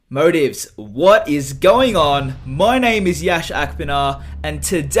Motives, what is going on? My name is Yash Akpinar, and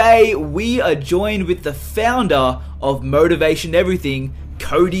today we are joined with the founder of Motivation Everything,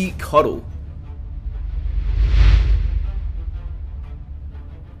 Cody Cottle.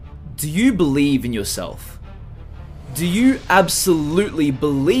 Do you believe in yourself? Do you absolutely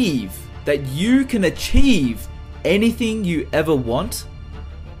believe that you can achieve anything you ever want?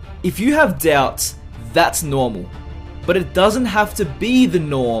 If you have doubts, that's normal. But it doesn't have to be the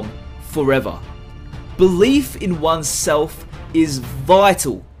norm forever. Belief in oneself is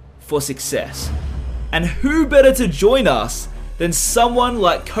vital for success. And who better to join us than someone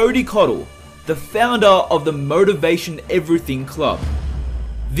like Cody Cottle, the founder of the Motivation Everything Club.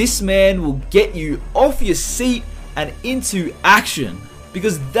 This man will get you off your seat and into action,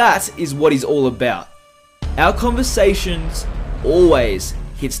 because that is what he's all about. Our conversations always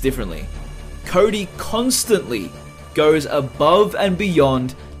hits differently. Cody constantly goes above and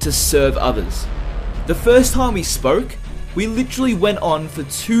beyond to serve others. The first time we spoke, we literally went on for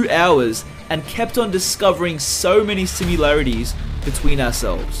 2 hours and kept on discovering so many similarities between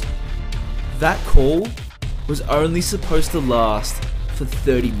ourselves. That call was only supposed to last for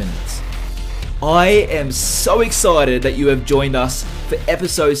 30 minutes. I am so excited that you have joined us for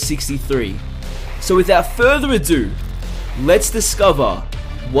episode 63. So without further ado, let's discover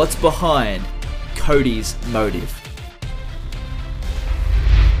what's behind Cody's motive.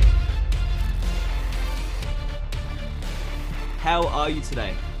 How are you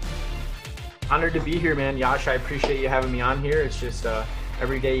today? Honored to be here, man. Yash, I appreciate you having me on here. It's just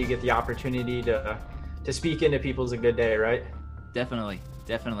every day you get the opportunity to speak into people's a good day, right? Definitely.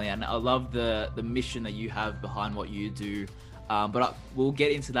 And I love the mission that you have behind what you do. We'll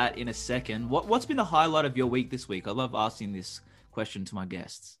get into that in a second. What's been the highlight of your week this week? I love asking this question to my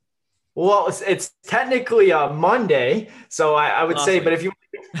guests. Well, it's technically Monday, so I would say, but if you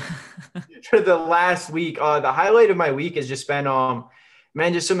for the last week, the highlight of my week has just been,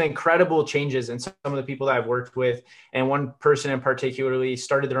 just some incredible changes in some of the people that I've worked with. And one person in particularly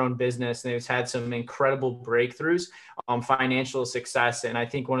started their own business, and they've had some incredible breakthroughs, financial success. And I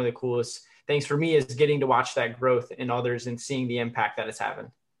think one of the coolest things for me is getting to watch that growth in others and seeing the impact that it's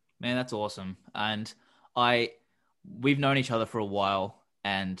having. Man, that's awesome. And we've known each other for a while,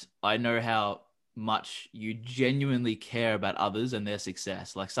 and I know how much you genuinely care about others and their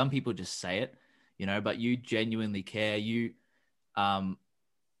success. Like, some people just say it, but you genuinely care. I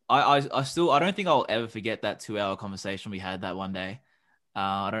don't think I'll ever forget that 2-hour conversation we had that one day.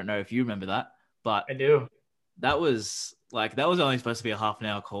 I don't know if you remember that, but I do. That was only supposed to be a half an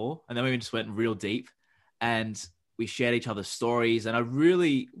hour call. And then we just went real deep and we shared each other's stories. And I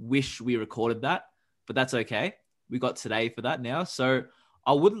really wish we recorded that, but that's okay. We got today for that now. So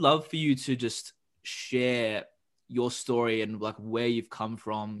I would love for you to just share your story and like where you've come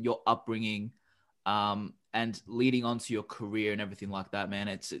from, your upbringing, and leading on to your career and everything like that, man.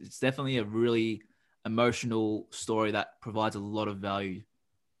 It's definitely a really emotional story that provides a lot of value.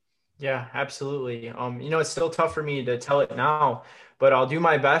 Yeah, absolutely. It's still tough for me to tell it now, but I'll do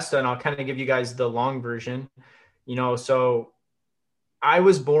my best and I'll kind of give you guys the long version. So I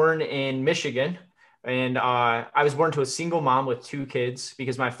was born in Michigan. And I was born to a single mom with 2 kids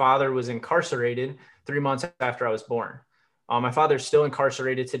because my father was incarcerated 3 months after I was born. My father's still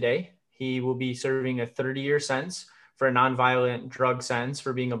incarcerated today. He will be serving a 30-year sentence for a nonviolent drug sentence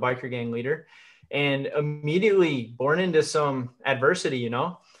for being a biker gang leader, and immediately born into some adversity.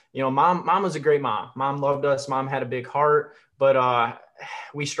 Mom was a great mom. Mom loved us. Mom had a big heart, but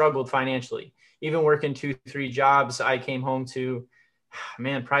we struggled financially. Even working 2-3 jobs, I came home to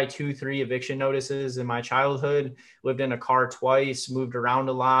probably 2-3 eviction notices in my childhood, lived in a car twice, moved around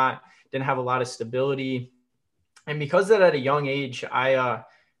a lot, didn't have a lot of stability. And because of that, at a young age, I,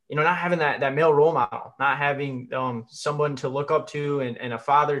 not having that male role model, not having someone to look up to and a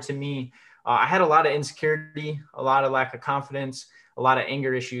father to me, I had a lot of insecurity, a lot of lack of confidence, a lot of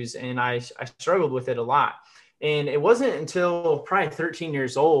anger issues. And I struggled with it a lot. And it wasn't until probably 13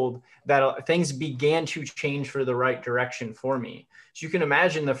 years old that things began to change for the right direction for me. So you can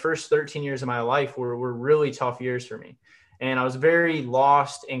imagine the first 13 years of my life were really tough years for me. And I was very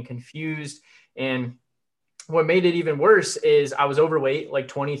lost and confused. And what made it even worse is I was overweight, like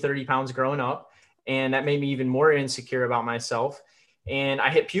 20, 30 pounds growing up. And that made me even more insecure about myself. And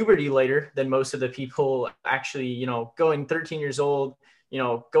I hit puberty later than most of the people actually, going 13 years old,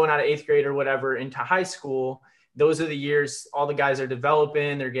 going out of 8th grade or whatever into high school. Those are the years all the guys are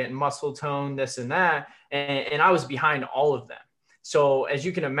developing, they're getting muscle tone, this and that. And I was behind all of them. So as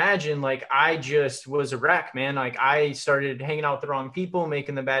you can imagine, like, I just was a wreck, man. Like, I started hanging out with the wrong people,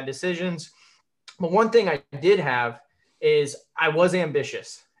 making the bad decisions. But one thing I did have is I was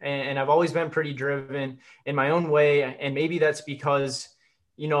ambitious. and I've always been pretty driven in my own way. And maybe that's because,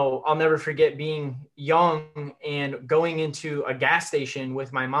 you know, I'll never forget being young and going into a gas station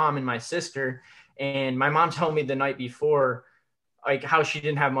with my mom and my sister. And my mom told me the night before, like, how she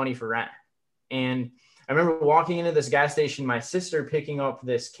didn't have money for rent. And I remember walking into this gas station, my sister picking up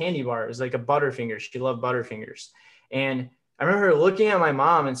this candy bar. It was like a Butterfingers. She loved Butterfingers. And I remember her looking at my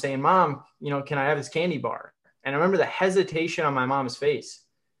mom and saying, "Mom, you know, can I have this candy bar?" And I remember the hesitation on my mom's face.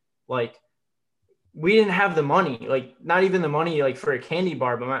 Like, we didn't have the money, like not even the money like for a candy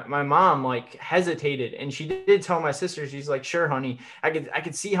bar, but my mom like hesitated. And she did tell my sister, she's like, "Sure, honey." I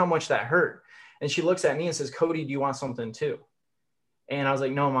could see how much that hurt. And she looks at me and says, "Cody, do you want something too?" And I was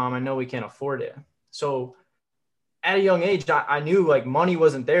like, "No, Mom, I know we can't afford it." So at a young age, I knew like money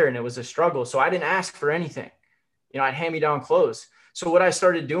wasn't there and it was a struggle. So I didn't ask for anything. You know, I'd hand me down clothes. So what I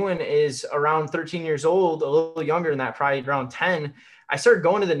started doing is around 13 years old, a little younger than that, probably around 10, I started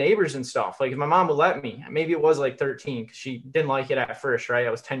going to the neighbors and stuff. Like if my mom would let me, maybe it was like 13 because she didn't like it at first, right?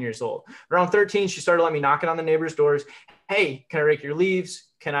 I was 10 years old. Around 13, she started letting me knocking on the neighbors' doors. "Hey, can I rake your leaves?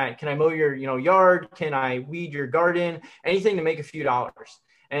 Can I mow your, you know, yard? Can I weed your garden?" Anything to make a few dollars.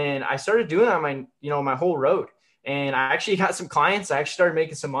 And I started doing that on my whole road. And I actually got some clients. I actually started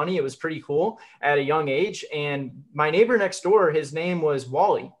making some money. It was pretty cool at a young age. And my neighbor next door, his name was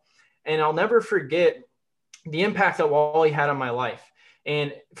Wally. And I'll never forget the impact that Wally had on my life.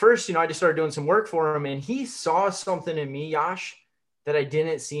 And first, you know, I just started doing some work for him, and he saw something in me, Yash, that I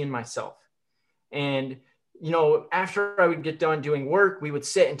didn't see in myself. And, you know, after I would get done doing work, we would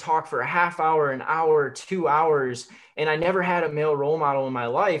sit and talk for a half hour, an hour, 2 hours. And I never had a male role model in my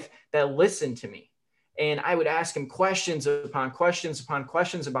life that listened to me. And I would ask him questions upon questions upon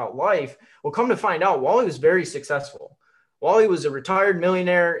questions about life. Well, come to find out, Wally was very successful. Wally was a retired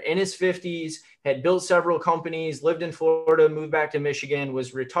millionaire in his 50s, had built several companies, lived in Florida, moved back to Michigan,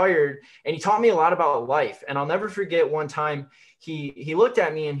 was retired. And he taught me a lot about life. And I'll never forget one time he looked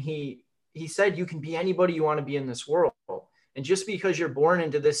at me and he said, "You can be anybody you want to be in this world. And just because you're born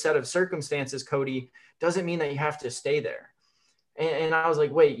into this set of circumstances, Cody, doesn't mean that you have to stay there." And I was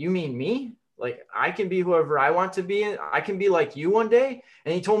like, "Wait, you mean me? Like I can be whoever I want to be. I can be like you one day."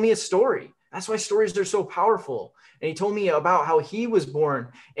 And he told me a story. That's why stories are so powerful. And he told me about how he was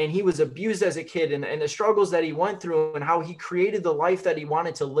born and he was abused as a kid and the struggles that he went through and how he created the life that he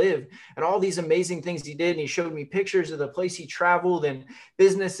wanted to live and all these amazing things he did. And he showed me pictures of the place he traveled and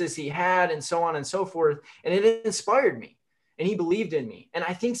businesses he had and so on and so forth. And it inspired me. And he believed in me. And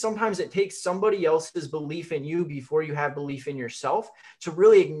I think sometimes it takes somebody else's belief in you before you have belief in yourself to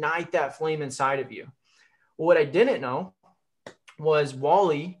really ignite that flame inside of you. Well, what I didn't know was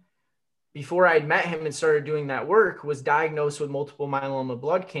Wally, before I'd met him and started doing that work, was diagnosed with multiple myeloma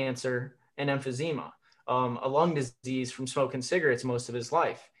blood cancer and emphysema, a lung disease from smoking cigarettes most of his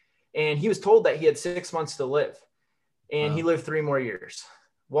life. And he was told that he had 6 months to live. And He lived 3 more years.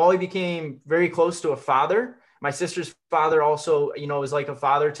 Wally became very close to a father. My sister's father also, you know, was like a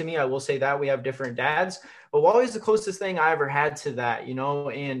father to me. I will say that we have different dads, but Wally's the closest thing I ever had to that, you know,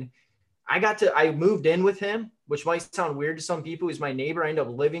 and I moved in with him, which might sound weird to some people. He's my neighbor. I ended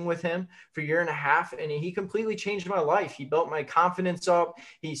up living with him for a year and a half, and he completely changed my life. He built my confidence up.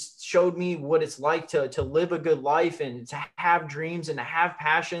 He showed me what it's like to live a good life and to have dreams and to have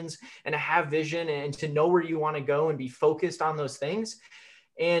passions and to have vision and to know where you want to go and be focused on those things.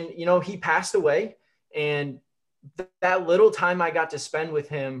 And, you know, he passed away, and that little time I got to spend with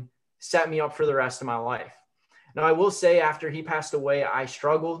him set me up for the rest of my life. Now, I will say after he passed away, I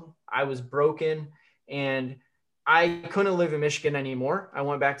struggled. I was broken and I couldn't live in Michigan anymore. I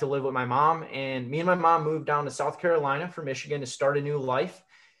went back to live with my mom, and me and my mom moved down to South Carolina from Michigan to start a new life.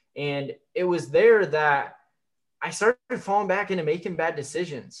 And it was there that I started falling back into making bad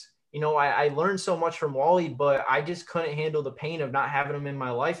decisions. You know, I learned so much from Wally, but I just couldn't handle the pain of not having him in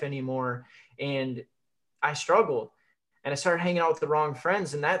my life anymore. And I struggled. And I started hanging out with the wrong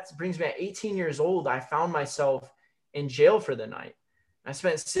friends. And that brings me at 18 years old, I found myself in jail for the night. I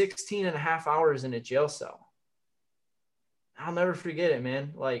spent 16 and a half hours in a jail cell. I'll never forget it,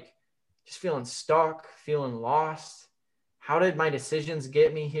 man. Like just feeling stuck, feeling lost. How did my decisions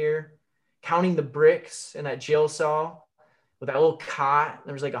get me here? Counting the bricks in that jail cell with that little cot.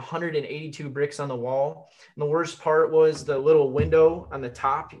 There was like 182 bricks on the wall. And the worst part was the little window on the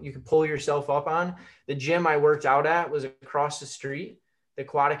top you could pull yourself up on. The gym I worked out at was across the street, the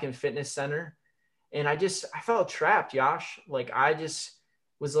Aquatic and Fitness Center. And I felt trapped, Yash. Like I just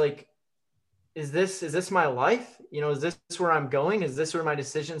was like, is this my life? You know, is this where I'm going? Is this where my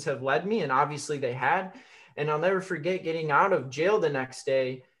decisions have led me? And obviously they had. And I'll never forget getting out of jail the next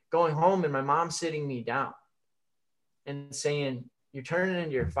day, going home and my mom sitting me down and saying, You're turning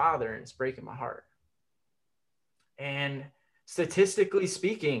into your father, and it's breaking my heart. And statistically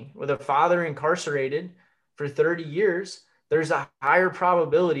speaking, with a father incarcerated for 30 years, there's a higher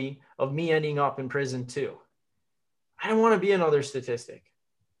probability of me ending up in prison too. I don't want to be another statistic.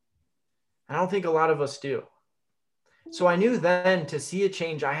 I don't think a lot of us do. So I knew then to see a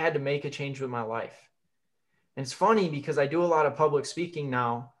change, I had to make a change with my life. And it's funny because I do a lot of public speaking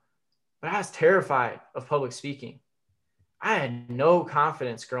now, but I was terrified of public speaking. I had no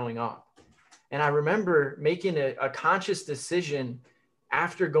confidence growing up. And I remember making a conscious decision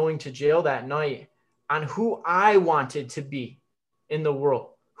after going to jail that night on who I wanted to be in the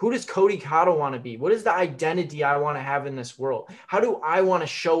world. Who does Cody Cotto want to be? What is the identity I want to have in this world? How do I want to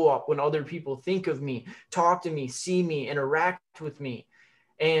show up when other people think of me, talk to me, see me, interact with me?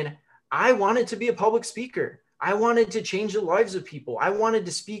 And I wanted to be a public speaker. I wanted to change the lives of people. I wanted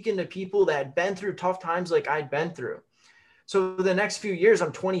to speak into people that had been through tough times like I'd been through. So the next few years,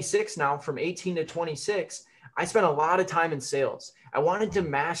 I'm 26 now, from 18 to 26, I spent a lot of time in sales. I wanted to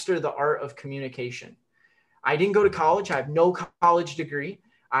master the art of communication. I didn't go to college. I have no college degree.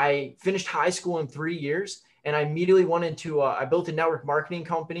 I finished high school in 3 years, and I immediately wanted to, I built a network marketing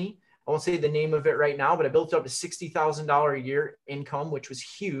company. I won't say the name of it right now, but I built it up to $60,000 a year income, which was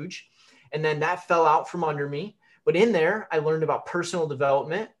huge. And then that fell out from under me. But in there, I learned about personal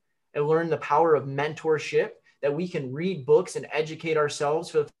development. I learned the power of mentorship, that we can read books and educate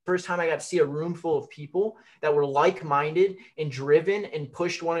ourselves. For the first time, I got to see a room full of people that were like-minded and driven and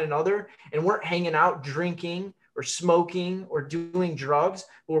pushed one another and weren't hanging out drinking or smoking or doing drugs,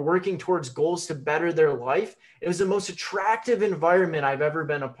 but were working towards goals to better their life. It was the most attractive environment I've ever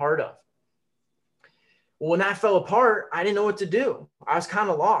been a part of. Well, when that fell apart, I didn't know what to do. I was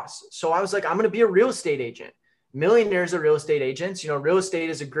kind of lost. So I was like, I'm going to be a real estate agent. Millionaires are real estate agents. Real estate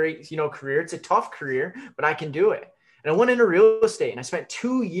is a great, career. It's a tough career, but I can do it. And I went into real estate and I spent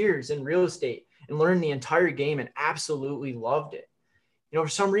 2 years in real estate and learned the entire game and absolutely loved it. For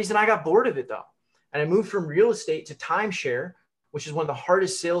some reason I got bored of it though. And I moved from real estate to timeshare, which is one of the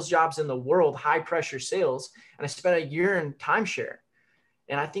hardest sales jobs in the world, high pressure sales. And I spent a year in timeshare.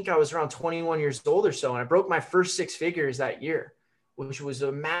 And I think I was around 21 years old or so. And I broke my first 6 figures that year, which was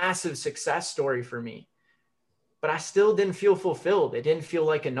a massive success story for me. But I still didn't feel fulfilled. It didn't feel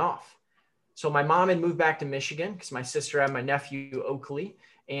like enough. So my mom had moved back to Michigan because my sister had my nephew, Oakley,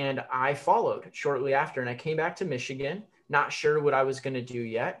 and I followed shortly after. And I came back to Michigan, not sure what I was going to do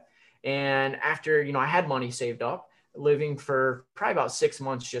yet. And after, I had money saved up, living for probably about 6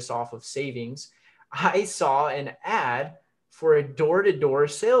 months just off of savings, I saw an ad for a door-to-door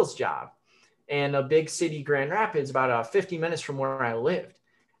sales job in a big city, Grand Rapids, about 50 minutes from where I lived.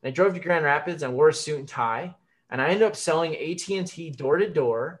 And I drove to Grand Rapids and wore a suit and tie. And I ended up selling AT&T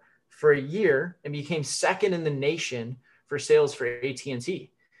door-to-door for a year and became second in the nation for sales for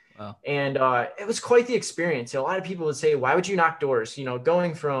AT&T. Wow. And it was quite the experience. A lot of people would say, why would you knock doors?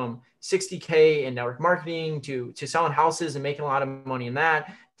 Going from $60K in network marketing to selling houses and making a lot of money in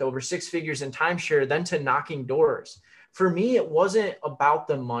that, to over 6 figures in timeshare, then to knocking doors. For me, it wasn't about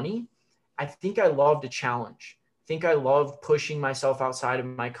the money. I think I loved a challenge. I think I loved pushing myself outside of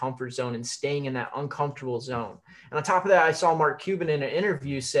my comfort zone and staying in that uncomfortable zone. And on top of that, I saw Mark Cuban in an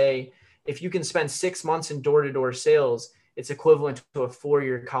interview say, if you can spend 6 months in door-to-door sales, it's equivalent to a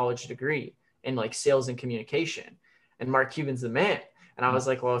 4-year college degree in like sales and communication. And Mark Cuban's the man. And I was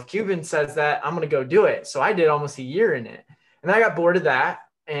like, well, if Cuban says that, I'm going to go do it. So I did almost a year in it. And then I got bored of that.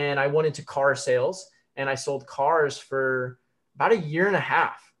 And I went into car sales and I sold cars for about 1.5 years.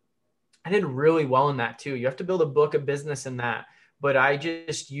 I did really well in that too. You have to build a book of business in that. But I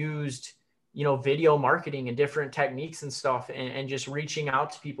just used, video marketing and different techniques and stuff and just reaching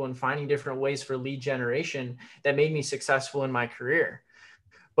out to people and finding different ways for lead generation that made me successful in my career.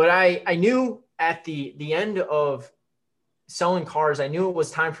 But I knew at the end of selling cars, I knew it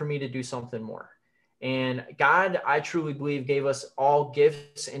was time for me to do something more. And God, I truly believe, gave us all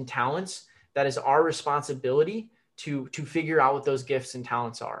gifts and talents. That is our responsibility to figure out what those gifts and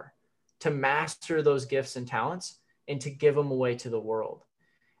talents are, to master those gifts and talents and to give them away to the world.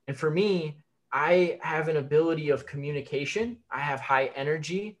 And for me, I have an ability of communication. I have high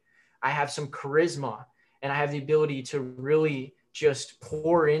energy. I have some charisma, and I have the ability to really just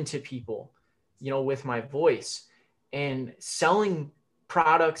pour into people, with my voice. And selling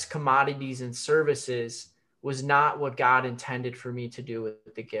products, commodities, and services was not what God intended for me to do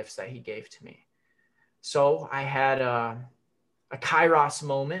with the gifts that he gave to me. So I had a Kairos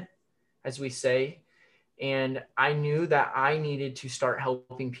moment, as we say, and I knew that I needed to start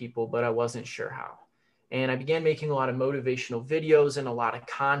helping people, but I wasn't sure how. And I began making a lot of motivational videos and a lot of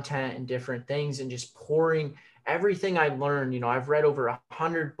content and different things and just pouring everything I learned, I've read over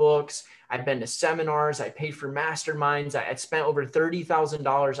 100 books. I've been to seminars. I paid for masterminds. I had spent over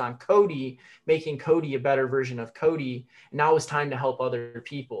 $30,000 on Cody, making Cody a better version of Cody. And now it's time to help other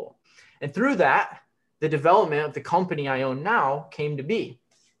people. And through that, the development of the company I own now came to be.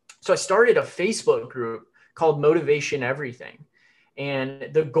 So I started a Facebook group called Motivation Everything.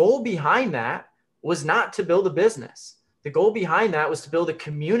 And the goal behind that was not to build a business. The goal behind that was to build a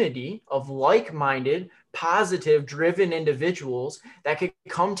community of like-minded, positive, driven individuals that could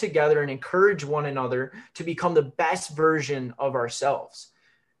come together and encourage one another to become the best version of ourselves.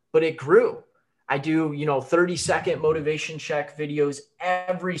 But it grew. I do, 30-second motivation check videos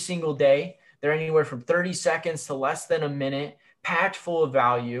every single day. They're anywhere from 30 seconds to less than a minute, packed full of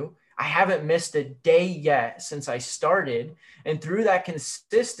value. I haven't missed a day yet since I started. And through that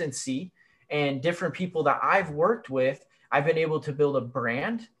consistency and different people that I've worked with, I've been able to build a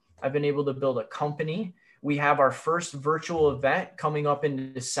brand. I've been able to build a company. We have our first virtual event coming up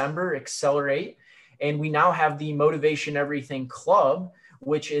in December, Accelerate. And we now have the Motivation Everything Club,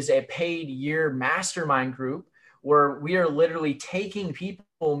 which is a paid year mastermind group where we are literally taking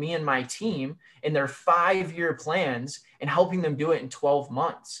people, me and my team, in their 5-year plans and helping them do it in 12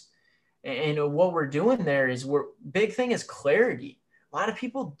 months. And what we're doing there is big thing is clarity. A lot of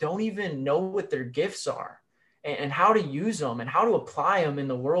people don't even know what their gifts are and how to use them and how to apply them in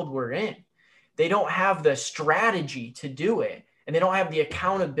the world we're in. They don't have the strategy to do it, and they don't have the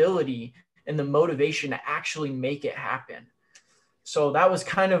accountability and the motivation to actually make it happen. So that was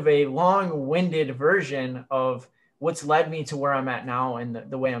kind of a long-winded version of what's led me to where I'm at now and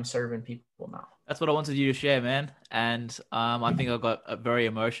the way I'm serving people now. That's what I wanted you to share, man. And I think I got very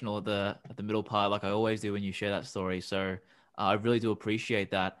emotional at the middle part, like I always do when you share that story. So I really do appreciate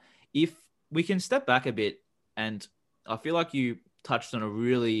that. If we can step back a bit, and I feel like you touched on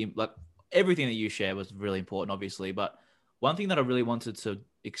everything that you shared was really important, obviously. But one thing that I really wanted to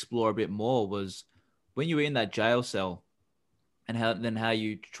explore a bit more was when you were in that jail cell and how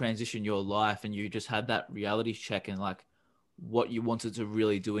you transitioned your life and you just had that reality check and like what you wanted to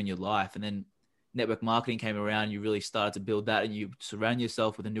really do in your life. And then network marketing came around, you really started to build that and you surround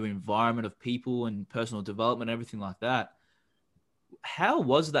yourself with a new environment of people and personal development and everything like that. How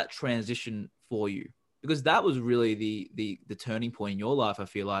was that transition for you? Because that was really the turning point in your life. I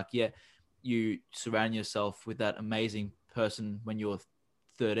feel like, yeah, you surround yourself with that amazing person when you were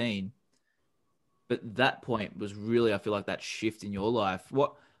 13. But that point was really, I feel like, that shift in your life.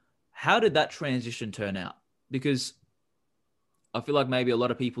 How did that transition turn out? Because I feel like maybe a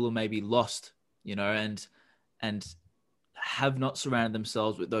lot of people are maybe lost, and have not surrounded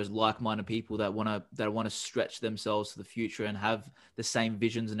themselves with those like-minded people that want to stretch themselves to the future and have the same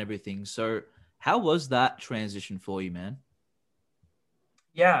visions and everything. So how was that transition for you, man?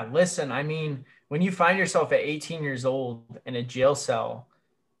 Yeah, listen, I mean, when you find yourself at 18 years old in a jail cell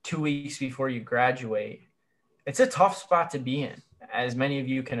 2 weeks before you graduate, it's a tough spot to be in, as many of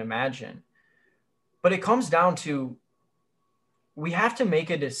you can imagine. But it comes down to, we have to make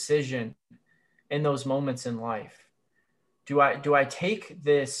a decision in those moments in life. Do I take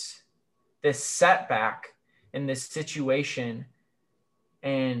this setback in this situation,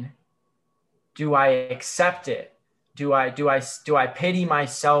 and do I accept it? Do I pity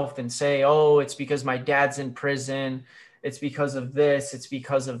myself and say, oh, it's because my dad's in prison, it's because of this, it's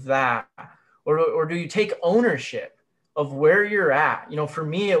because of that? Or do you take ownership of where you're at? For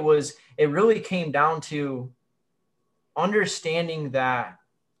me, it really came down to understanding that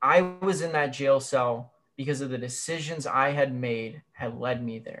I was in that jail cell because of the decisions I had made had led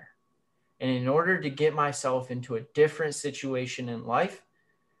me there. And in order to get myself into a different situation in life,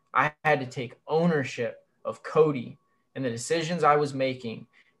 I had to take ownership of Cody and the decisions I was making.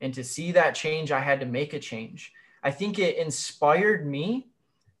 And to see that change, I had to make a change. I think it inspired me,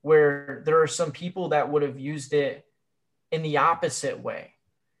 where there are some people that would have used it in the opposite way.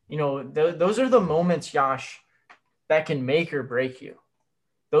 Those are the moments, Yash, that can make or break you.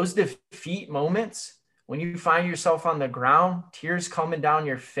 Those defeat moments, when you find yourself on the ground, tears coming down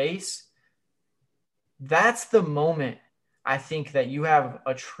your face, that's the moment I think that you have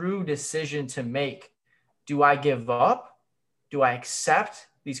a true decision to make. Do I give up? Do I accept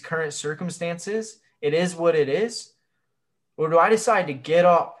these current circumstances? It is what it is. Or do I decide to get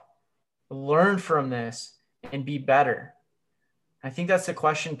up, learn from this, and be better? I think that's the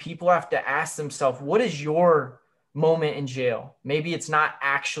question people have to ask themselves. What is your moment in jail? Maybe it's not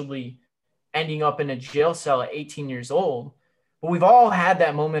actually ending up in a jail cell at 18 years old, but we've all had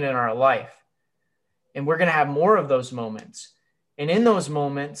that moment in our life. And we're going to have more of those moments. And in those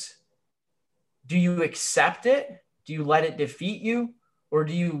moments, do you accept it? Do you let it defeat you? Or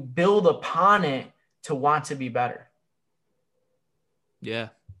do you build upon it to want to be better. Yeah.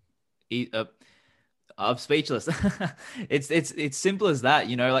 I'm speechless. It's simple as that,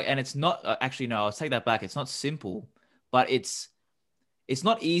 you know, like, and it's not actually, no, I'll take that back. It's not simple, but it's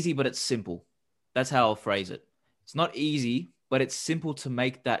not easy, but it's simple. That's how I'll phrase it. It's not easy, but it's simple to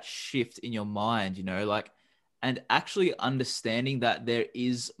make that shift in your mind, you know, like, and actually understanding that there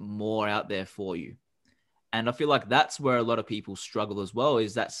is more out there for you. And I feel like that's where a lot of people struggle as well,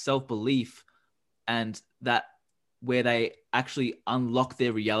 is that self-belief, and that where they actually unlock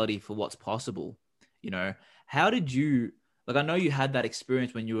their reality for what's possible. You know, how did you, like, I know you had that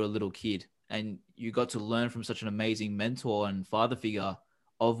experience when you were a little kid and you got to learn from such an amazing mentor and father figure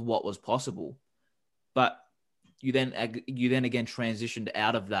of what was possible. But you then again transitioned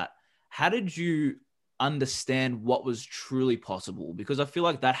out of that. How did you understand what was truly possible? Because I feel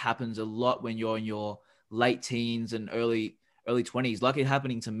like that happens a lot when you're in your late teens and early 20s, like it's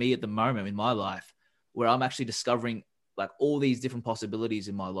happening to me at the moment in my life, where I'm actually discovering like all these different possibilities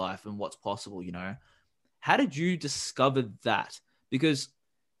in my life and what's possible, you know. How did you discover that? Because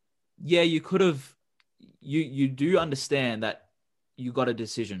yeah, you could have, you do understand that you got a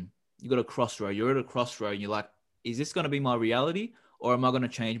decision, you got a crossroad, you're at a crossroad and you're like, is this going to be my reality or am I going to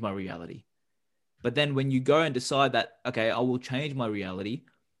change my reality? But then when you go and decide that, okay, I will change my reality,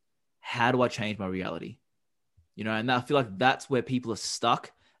 how do I change my reality? You know, and I feel like that's where people are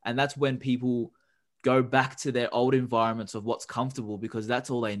stuck. And that's when people go back to their old environments of what's comfortable, because that's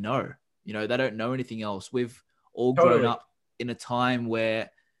all they know. You know, they don't know anything else. We've all grown up in a time where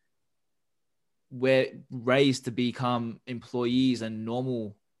we're raised to become employees and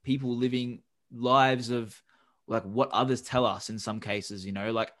normal people living lives of like what others tell us in some cases, you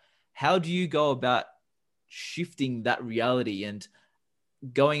know, like how do you go about shifting that reality and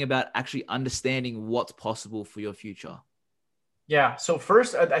going about actually understanding what's possible for your future? Yeah. So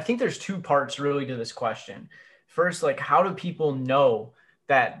first, I think there's two parts really to this question. First, like, how do people know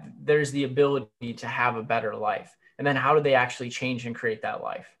that there's the ability to have a better life? And then how do they actually change and create that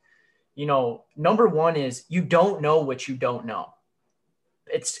life? You know, number one is you don't know what you don't know.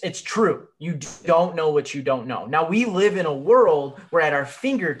 It's true. You don't know what you don't know. Now, we live in a world where at our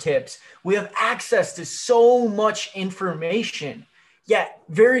fingertips, we have access to so much information, yet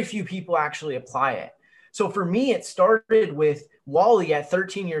very few people actually apply it. So for me, it started with Wally at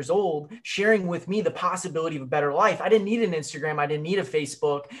 13 years old, sharing with me the possibility of a better life. I didn't need an Instagram. I didn't need a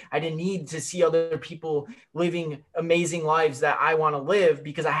Facebook. I didn't need to see other people living amazing lives that I want to live,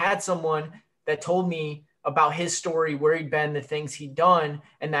 because I had someone that told me about his story, where he'd been, the things he'd done,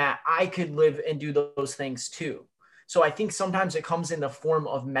 and that I could live and do those things too. So I think sometimes it comes in the form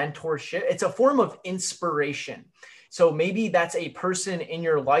of mentorship. It's a form of inspiration. So maybe that's a person in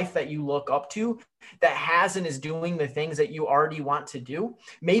your life that you look up to that has and is doing the things that you already want to do.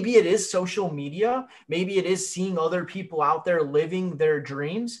 Maybe it is social media. Maybe it is seeing other people out there living their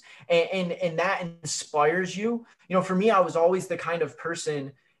dreams, and that inspires you. You know, for me, I was always the kind of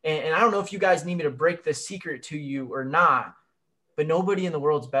person, and I don't know if you guys need me to break this secret to you or not, but nobody in the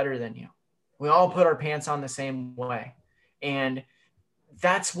world's better than you. We all put our pants on the same way. And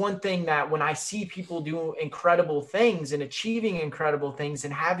that's one thing that when I see people do incredible things and achieving incredible things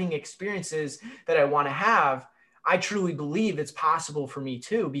and having experiences that I want to have, I truly believe it's possible for me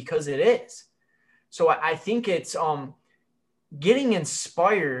too, because it is. So I think it's getting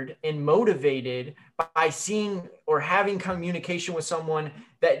inspired and motivated by seeing or having communication with someone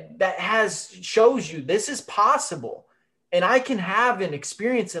that shows you this is possible and I can have an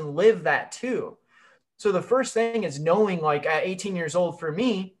experience and live that too. So the first thing is knowing, like at 18 years old for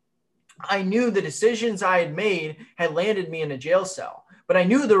me, I knew the decisions I had made had landed me in a jail cell. But I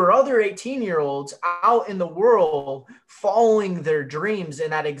knew there were other 18-year-olds out in the world following their dreams in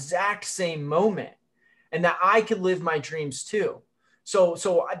that exact same moment, and that I could live my dreams too.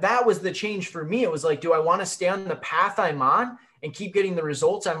 So that was the change for me. It was like, do I want to stay on the path I'm on and keep getting the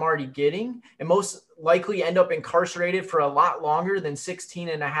results I'm already getting and most likely end up incarcerated for a lot longer than 16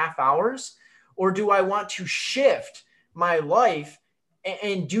 and a half hours? Or do I want to shift my life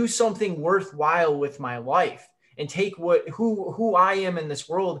and do something worthwhile with my life and take who I am in this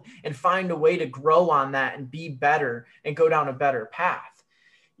world and find a way to grow on that and be better and go down a better path?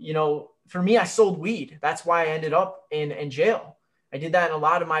 You know, for me, I sold weed. That's why I ended up in jail. I did that in a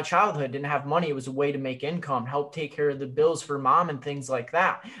lot of my childhood. Didn't have money. It was a way to make income, help take care of the bills for mom and things like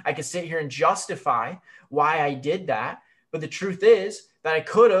that. I could sit here and justify why I did that. But the truth is that I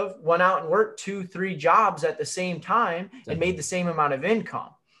could have went out and worked 2-3 jobs at the same time and made the same amount of income.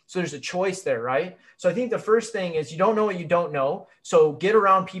 So there's a choice there, right? So I think the first thing is you don't know what you don't know. So get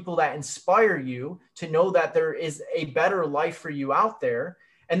around people that inspire you to know that there is a better life for you out there.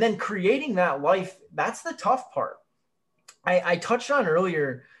 And then creating that life, that's the tough part. I touched on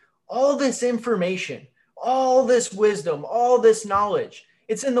earlier, all this information, all this wisdom, all this knowledge,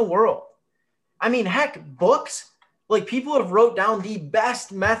 it's in the world. I mean, heck, books, like people have wrote down the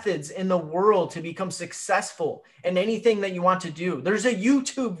best methods in the world to become successful in anything that you want to do. There's a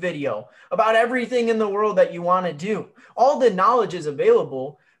YouTube video about everything in the world that you want to do. All the knowledge is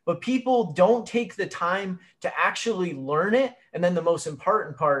available, but people don't take the time to actually learn it. And then the most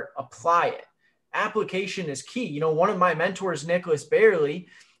important part, apply it. Application is key. You know, one of my mentors, Nicholas Bailey,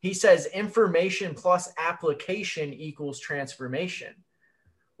 he says information plus application equals transformation.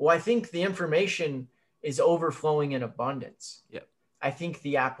 Well, I think the information is overflowing in abundance. Yep. I think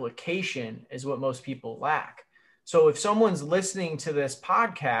the application is what most people lack. So if someone's listening to this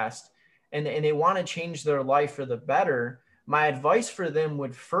podcast and they want to change their life for the better, my advice for them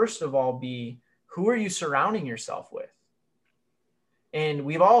would first of all be, who are you surrounding yourself with? And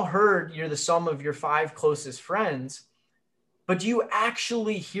we've all heard you're the sum of your 5 closest friends, but do you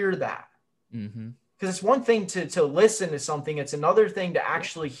actually hear that? Mm-hmm. Because it's one thing to listen to something. It's another thing to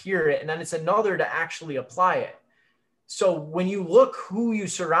actually hear it. And then it's another to actually apply it. So when you look who you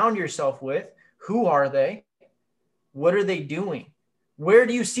surround yourself with, who are they? What are they doing? Where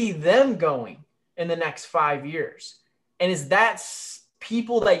do you see them going in the next 5 years? And is that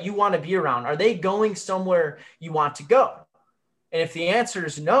people that you want to be around? Are they going somewhere you want to go? And if the answer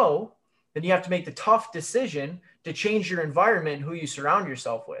is no, then you have to make the tough decision to change your environment and who you surround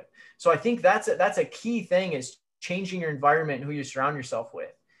yourself with. So I think that's a key thing, is changing your environment and who you surround yourself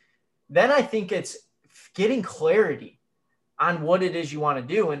with. Then I think it's getting clarity on what it is you want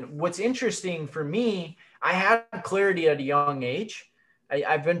to do. And what's interesting for me, I had clarity at a young age.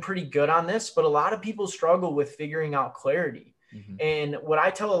 I've been pretty good on this, but a lot of people struggle with figuring out clarity. Mm-hmm. And what I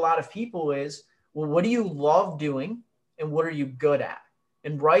tell a lot of people is, well, what do you love doing and what are you good at?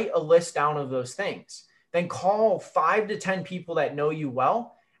 And write a list down of those things. Then call 5 to 10 people that know you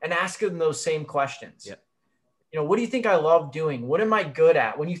well and ask them those same questions. Yep. You know, what do you think I love doing? What am I good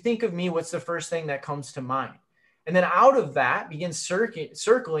at? When you think of me, what's the first thing that comes to mind? And then out of that, begin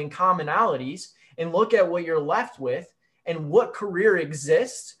circling commonalities and look at what you're left with and what career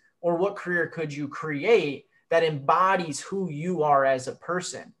exists or what career could you create that embodies who you are as a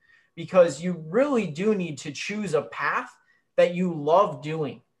person. Because you really do need to choose a path that you love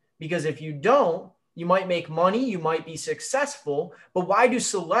doing. Because if you don't, you might make money, you might be successful, but why do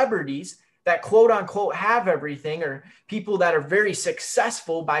celebrities that quote unquote have everything, or people that are very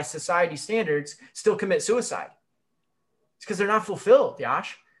successful by society standards, still commit suicide? It's because they're not fulfilled,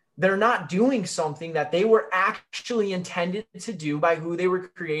 Yash. They're not doing something that they were actually intended to do by who they were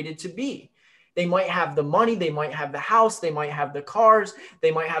created to be. They might have the money, they might have the house, they might have the cars,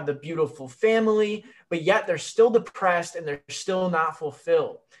 they might have the beautiful family, but yet they're still depressed and they're still not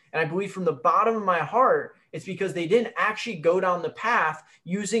fulfilled. And I believe from the bottom of my heart, it's because they didn't actually go down the path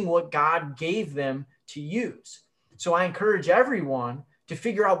using what God gave them to use. So I encourage everyone to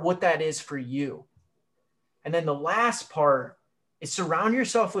figure out what that is for you. And then the last part is surround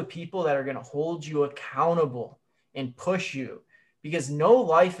yourself with people that are going to hold you accountable and push you, because no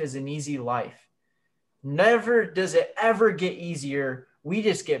life is an easy life. Never does it ever get easier. We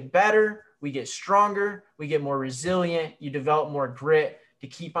just get better. We get stronger. We get more resilient. You develop more grit to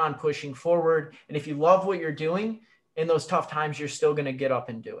keep on pushing forward. And if you love what you're doing in those tough times, you're still going to get up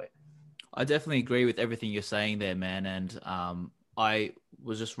and do it. I definitely agree with everything you're saying there, man. And I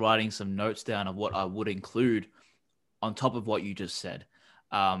was just writing some notes down of what I would include on top of what you just said.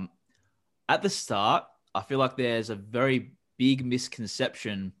 At the start, I feel like there's a very big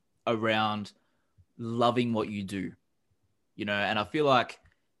misconception around loving what you do, you know, and I feel like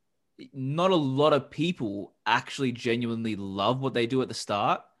not a lot of people actually genuinely love what they do at the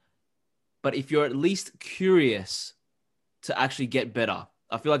start. But if you're at least curious to actually get better,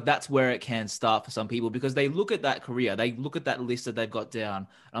 I feel like that's where it can start for some people, because they look at that career, they look at that list that they've got down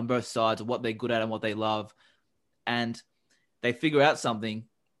on both sides of what they're good at and what they love, and they figure out something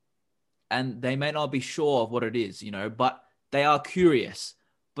and they may not be sure of what it is, you know, but they are curious.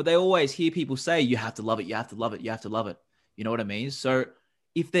 But they always hear people say, you have to love it, you have to love it, you have to love it. You know what I mean? So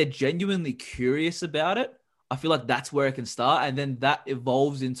if they're genuinely curious about it, I feel like that's where it can start. And then that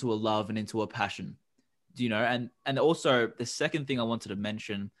evolves into a love and into a passion, you know? And also the second thing I wanted to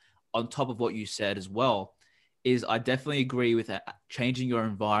mention on top of what you said as well is I definitely agree with that, changing your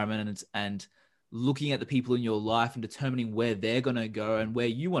environment and looking at the people in your life and determining where they're going to go and where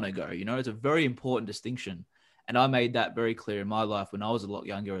you want to go. You know, it's a very important distinction. And I made that very clear in my life when I was a lot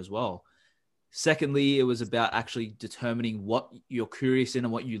younger as well. Secondly, it was about actually determining what you're curious in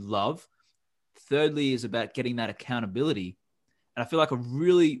and what you love. Thirdly is about getting that accountability. And And I feel like a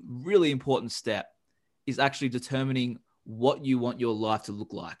really, really important step is actually determining what you want your life to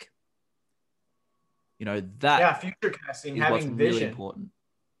look like. You know, Yeah, that future casting, is what's having really vision. important.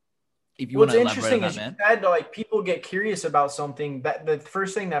 If you want What's to elaborate on interesting that, is you man. said like people get curious about something. That the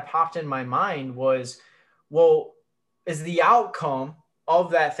first thing that popped in my mind was, well, is the outcome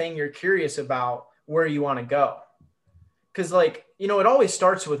of that thing you're curious about where you want to go? Because like, it always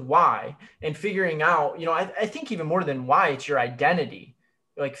starts with why and figuring out, I think even more than why, it's your identity.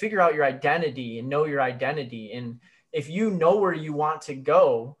 Like figure out your identity and know your identity. And if you know where you want to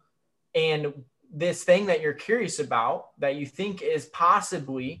go and this thing that you're curious about that you think is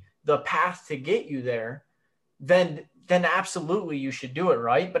possibly the path to get you there, then absolutely you should do it,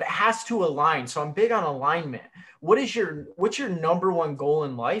 right? But it has to align. So I'm big on alignment. What's your number one goal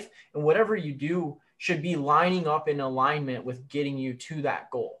in life? And whatever you do should be lining up in alignment with getting you to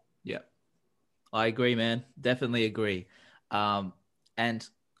that goal. Yeah, I agree, man. Definitely agree. And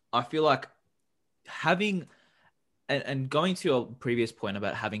I feel like having and going to your previous point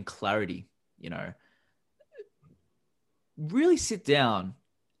about having clarity, you know, really sit down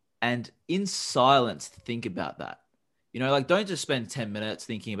and in silence think about that. You know, like don't just spend 10 minutes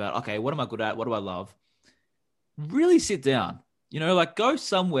thinking about, okay, what am I good at? What do I love? Really sit down. You know, like go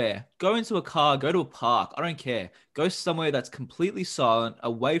somewhere, go into a car, go to a park. I don't care. Go somewhere that's completely silent,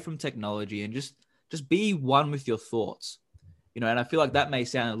 away from technology, and just be one with your thoughts. You know, and I feel like that may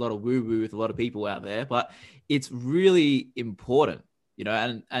sound a lot of woo-woo with a lot of people out there, but it's really important. You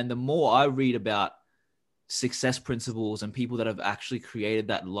know, and the more I read about success principles and people that have actually created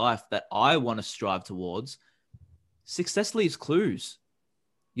that life that I want to strive towards, success leaves clues.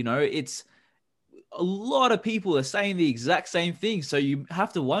 You know, it's a lot of people are saying the exact same thing. So you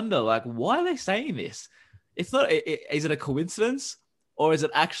have to wonder, like, why are they saying this? It's not, is it a coincidence or is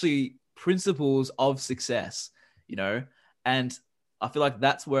it actually principles of success, you know? And I feel like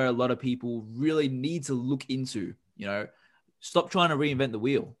that's where a lot of people really need to look into, you know, stop trying to reinvent the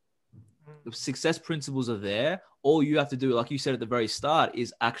wheel. The success principles are there. All you have to do, like you said at the very start,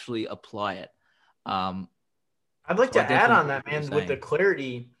 is actually apply it. I'd like So I to add definitely on that, what you're man, with the saying.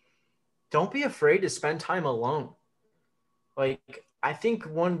 clarity. Don't be afraid to spend time alone. Like, I think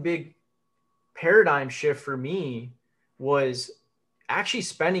one big paradigm shift for me was actually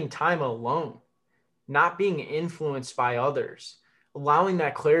spending time alone, not being influenced by others, allowing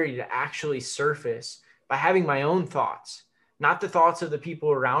that clarity to actually surface by having my own thoughts, not the thoughts of the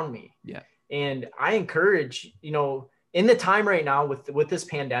people around me. Yeah. And I encourage, in the time right now with this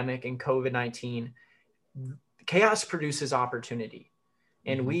pandemic and COVID-19, chaos produces opportunity.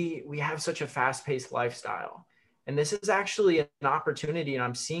 And we have such a fast-paced lifestyle. And this is actually an opportunity, and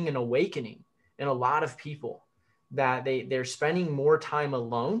I'm seeing an awakening in a lot of people that they're spending more time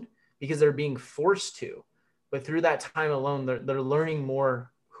alone because they're being forced to. But through that time alone, they're learning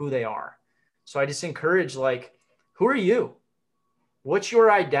more who they are. So I just encourage, like, who are you? What's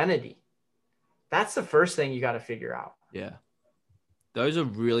your identity? That's the first thing you got to figure out. Yeah. Those are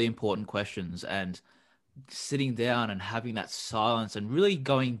really important questions. And sitting down and having that silence and really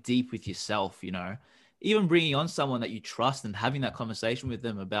going deep with yourself, you know, even bringing on someone that you trust and having that conversation with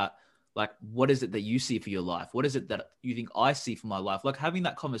them about, like, what is it that you see for your life? What is it that you think I see for my life? Like having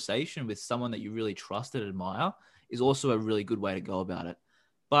that conversation with someone that you really trust and admire is also a really good way to go about it.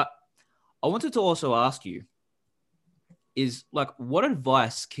 But I wanted to also ask you is like, what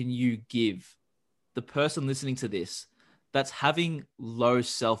advice can you give the person listening to this that's having low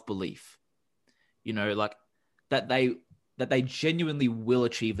self-belief? You know, like that they genuinely will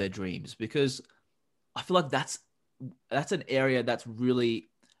achieve their dreams, because I feel like that's an area that's really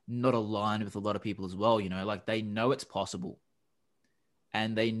not aligned with a lot of people as well. You know, like they know it's possible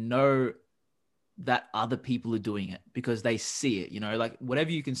and they know that other people are doing it because they see it, you know, like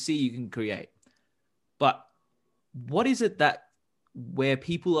whatever you can see, you can create. But what is it that where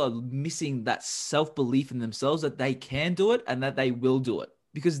people are missing that self-belief in themselves that they can do it and that they will do it?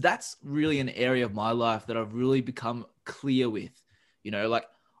 Because that's really an area of my life that I've really become clear with. You know, like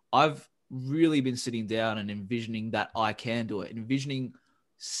I've really been sitting down and envisioning that I can do it, envisioning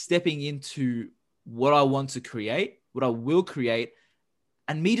stepping into what I want to create, what I will create,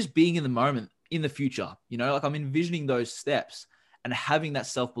 and me just being in the moment in the future. You know, like I'm envisioning those steps and having that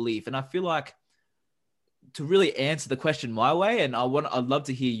self-belief. And I feel like to really answer the question my way, and I'd love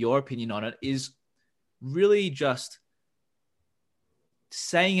to hear your opinion on it, is really just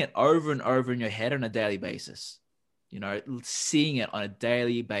saying it over and over in your head on a daily basis, you know, seeing it on a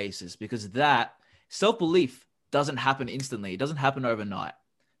daily basis, because that self-belief doesn't happen instantly. It doesn't happen overnight.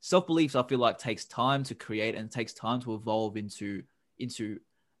 Self-belief, I feel like, takes time to create and takes time to evolve into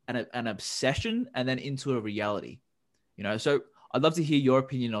an obsession and then into a reality, you know? So I'd love to hear your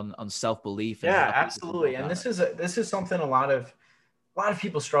opinion on self-belief and Yeah, how people can go absolutely. And about it. this is something a lot of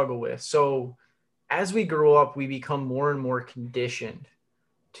people struggle with. So as we grow up, we become more and more conditioned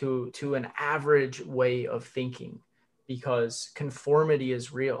to an average way of thinking because conformity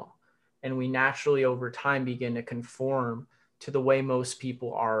is real. And we naturally over time begin to conform to the way most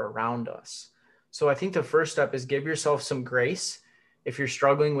people are around us. So I think the first step is give yourself some grace if you're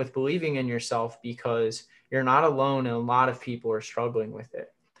struggling with believing in yourself, because you're not alone and a lot of people are struggling with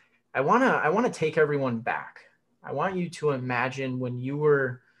it. I want to take everyone back. I want you to imagine when you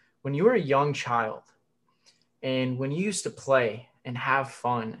were a young child and when you used to play and have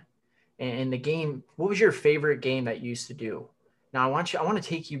fun and the game. What was your favorite game that you used to do? Now I want to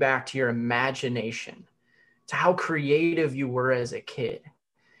take you back to your imagination, to how creative you were as a kid.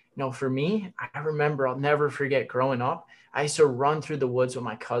 You know, for me, I remember, I'll never forget growing up, I used to run through the woods with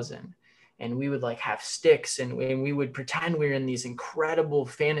my cousin, and we would like have sticks and we would pretend we were in these incredible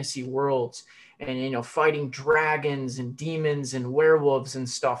fantasy worlds and, you know, fighting dragons and demons and werewolves and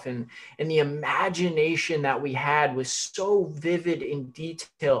stuff. And the imagination that we had was so vivid in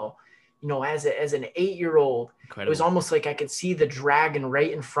detail. You know, as an 8-year-old, it was almost like I could see the dragon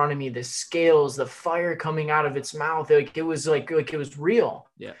right in front of me, the scales, the fire coming out of its mouth. Like it was real.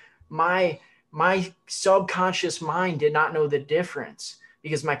 Yeah. My subconscious mind did not know the difference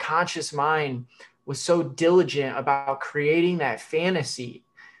because my conscious mind was so diligent about creating that fantasy.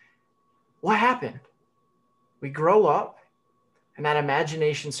 What happened? We grow up and that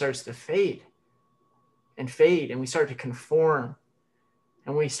imagination starts to fade, and we start to conform.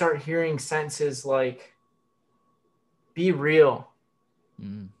 And we start hearing sentences like, be real.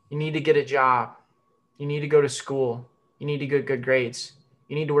 You need to get a job. You need to go to school. You need to get good grades.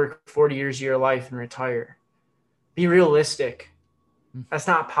 You need to work 40 years of your life and retire. Be realistic. That's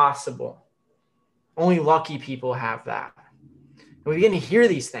not possible. Only lucky people have that. And we begin to hear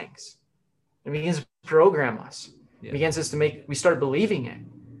these things. It begins to program us. Yeah. It begins us to we start believing it.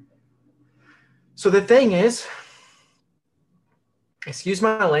 So the thing is, excuse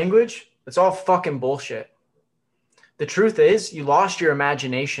my language, it's all fucking bullshit. The truth is, you lost your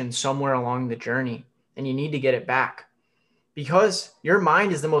imagination somewhere along the journey, and you need to get it back. Because your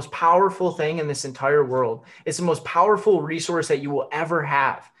mind is the most powerful thing in this entire world. It's the most powerful resource that you will ever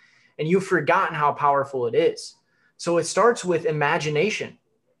have. And you've forgotten how powerful it is. So it starts with imagination.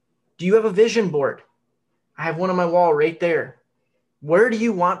 Do you have a vision board? I have one on my wall right there. Where do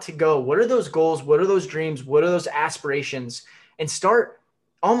you want to go? What are those goals? What are those dreams? What are those aspirations? And start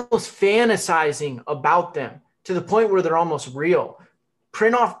almost fantasizing about them to the point where they're almost real.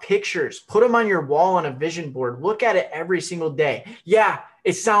 Print off pictures, put them on your wall on a vision board. Look at it every single day. Yeah,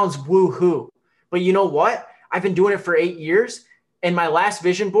 it sounds woo-hoo, but you know what? I've been doing it for 8 years, and my last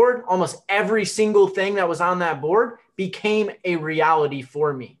vision board, almost every single thing that was on that board became a reality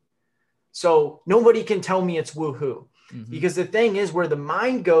for me. So nobody can tell me it's woo-hoo, because the thing is, where the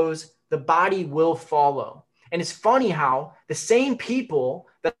mind goes, the body will follow. And it's funny how the same people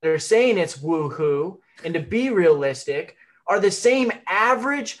that are saying it's woo-hoo and to be realistic are the same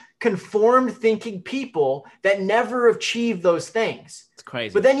average conformed thinking people that never achieve those things. It's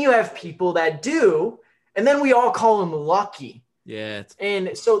crazy. But then you have people that do, and then we all call them lucky. Yeah.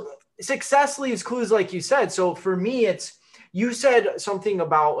 And so success leaves clues, like you said. So for me, you said something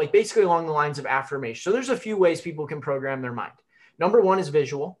about like basically along the lines of affirmation. So there's a few ways people can program their mind. Number one is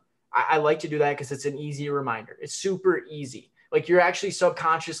visual. I like to do that because it's an easy reminder. It's super easy. Like you're actually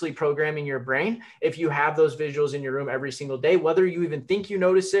subconsciously programming your brain. If you have those visuals in your room every single day, whether you even think you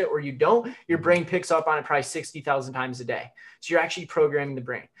notice it or you don't, your brain picks up on it probably 60,000 times a day. So you're actually programming the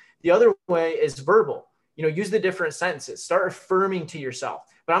brain. The other way is verbal. You know, use the different sentences. Start affirming to yourself.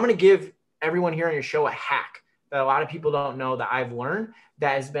 But I'm going to give everyone here on your show a hack that a lot of people don't know that I've learned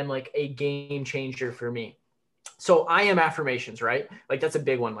that has been like a game changer for me. So I am affirmations, right? Like that's a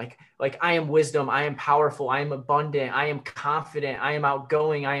big one. Like I am wisdom. I am powerful. I am abundant. I am confident. I am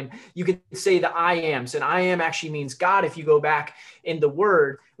outgoing. You can say the I ams, and I am actually means God. If you go back in the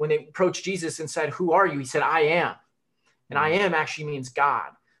word, when they approached Jesus and said, who are you? He said, I am. And I am actually means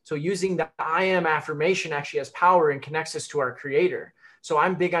God. So using the I am affirmation actually has power and connects us to our creator. So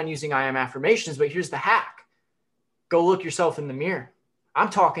I'm big on using I am affirmations, but here's the hack. Go look yourself in the mirror.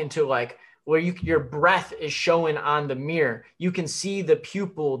 I'm talking to like, where your breath is showing on the mirror. You can see the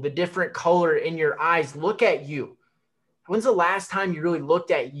pupil, the different color in your eyes. Look at you. When's the last time you really looked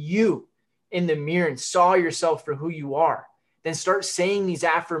at you in the mirror and saw yourself for who you are? Then start saying these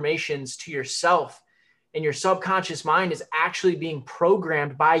affirmations to yourself, and your subconscious mind is actually being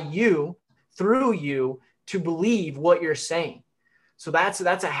programmed by you, through you, to believe what you're saying. So that's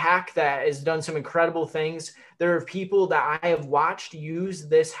a hack that has done some incredible things. There are people that I have watched use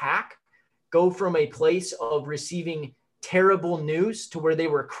this hack go from a place of receiving terrible news to where they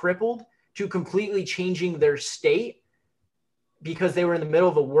were crippled to completely changing their state because they were in the middle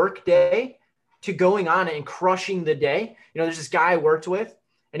of a work day to going on and crushing the day. There's this guy I worked with,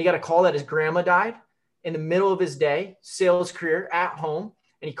 and he got a call that his grandma died in the middle of his day, sales career at home.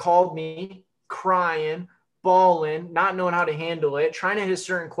 And he called me crying, bawling, not knowing how to handle it, trying to hit a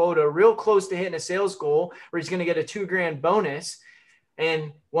certain quota, real close to hitting a sales goal where he's going to get a $2,000 bonus.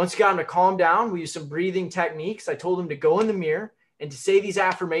 And once you got him to calm down, we used some breathing techniques. I told him to go in the mirror and to say these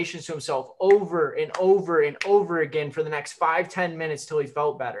affirmations to himself over and over and over again for the next 5-10 minutes till he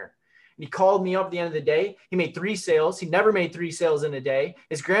felt better. And he called me up at the end of the day. He made 3 sales. He never made 3 sales in a day.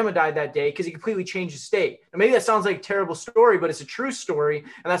 His grandma died that day because he completely changed his state. And maybe that sounds like a terrible story, but it's a true story.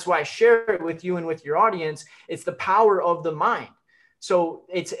 And that's why I share it with you and with your audience. It's the power of the mind. So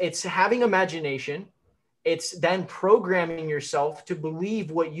it's having imagination. It's then programming yourself to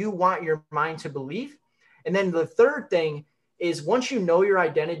believe what you want your mind to believe. And then the third thing is once you know your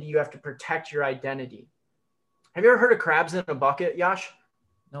identity, you have to protect your identity. Have you ever heard of crabs in a bucket, Yash?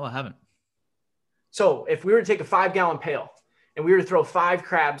 No, I haven't. So if we were to take a 5-gallon pail and we were to throw 5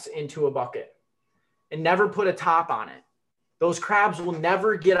 crabs into a bucket and never put a top on it, those crabs will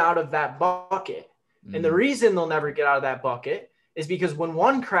never get out of that bucket. And the reason they'll never get out of that bucket is because when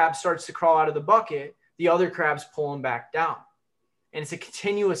one crab starts to crawl out of the bucket, the other crabs pull him back down. And it's a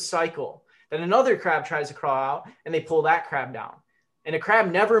continuous cycle. Then another crab tries to crawl out and they pull that crab down. And a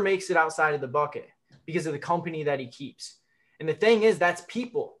crab never makes it outside of the bucket because of the company that he keeps. And the thing is, that's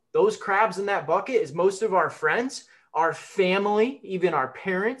people. Those crabs in that bucket is most of our friends, our family, even our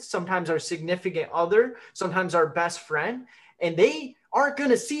parents, sometimes our significant other, sometimes our best friend. And they aren't going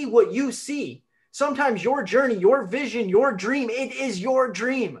to see what you see. Sometimes your journey, your vision, your dream, it is your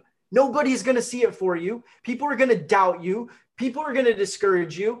dream. Nobody's going to see it for you. People are going to doubt you. People are going to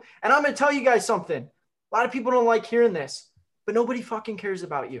discourage you. And I'm going to tell you guys something. A lot of people don't like hearing this, but nobody fucking cares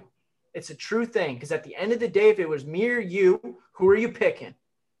about you. It's a true thing. Because at the end of the day, if it was me or you, who are you picking?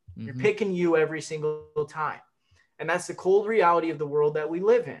 You're picking you every single time. And that's the cold reality of the world that we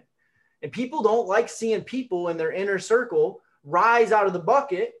live in. And people don't like seeing people in their inner circle rise out of the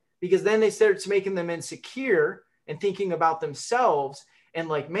bucket because then they start making them insecure and thinking about themselves. And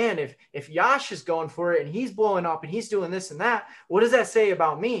like, man, if Yash is going for it and he's blowing up and he's doing this and that, what does that say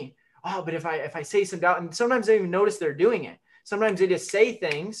about me? Oh, but if I say some doubt, and sometimes they don't even notice they're doing it. Sometimes they just say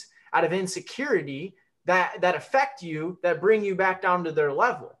things out of insecurity that affect you, that bring you back down to their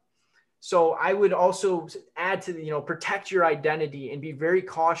level. So I would also add to protect your identity and be very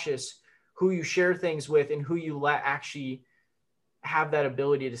cautious who you share things with and who you let actually have that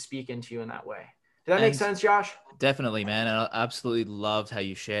ability to speak into you in that way. Does that make sense, Josh? Definitely, man. And I absolutely loved how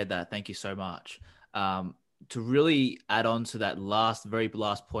you shared that. Thank you so much. To really add on to that very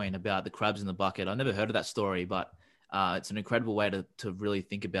last point about the crabs in the bucket, I never heard of that story, but it's an incredible way to really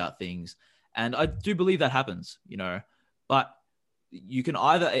think about things. And I do believe that happens, but you can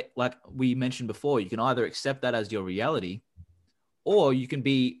either, like we mentioned before, you can either accept that as your reality, or you can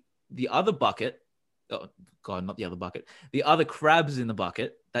be the other bucket. Oh, God, not the other bucket. The other crabs in the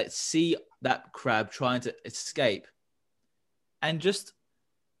bucket that see that crab trying to escape and just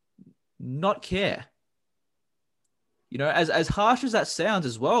not care. As harsh as that sounds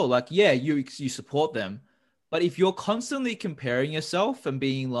as well, like, yeah, you support them. But if you're constantly comparing yourself and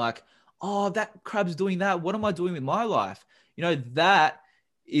being like, oh, that crab's doing that, what am I doing with my life? That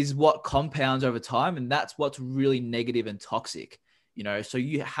is what compounds over time. And that's what's really negative and toxic. So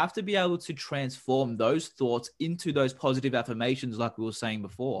you have to be able to transform those thoughts into those positive affirmations, like we were saying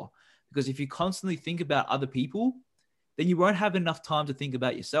before. Because if you constantly think about other people, then you won't have enough time to think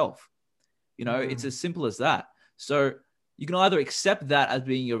about yourself. It's as simple as that. So you can either accept that as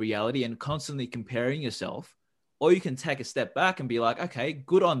being your reality and constantly comparing yourself, or you can take a step back and be like, okay,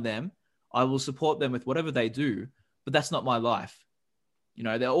 good on them. I will support them with whatever they do, but that's not my life.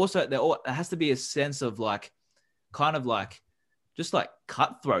 There has to be a sense of just like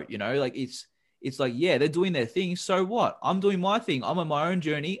cutthroat, like it's like, yeah, they're doing their thing. So what? I'm doing my thing. I'm on my own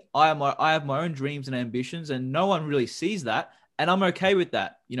journey. I have my own dreams and ambitions, and no one really sees that. And I'm okay with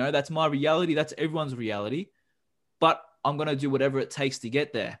that. That's my reality. That's everyone's reality. But I'm going to do whatever it takes to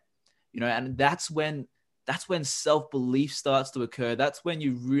get there. And that's when self-belief starts to occur. That's when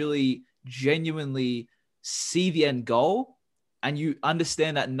you really genuinely see the end goal and you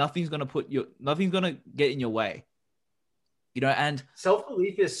understand that nothing's going to get in your way. And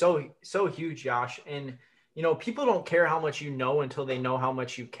self-belief is so huge, Josh. And, people don't care how much you know until they know how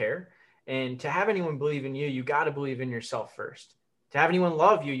much you care. And to have anyone believe in you, you got to believe in yourself first. To have anyone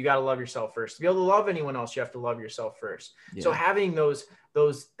love you, you got to love yourself first. To be able to love anyone else, you have to love yourself first. Yeah. So having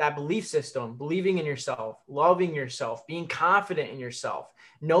that belief system, believing in yourself, loving yourself, being confident in yourself,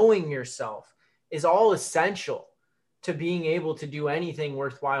 knowing yourself is all essential to being able to do anything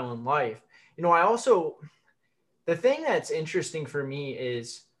worthwhile in life. The thing that's interesting for me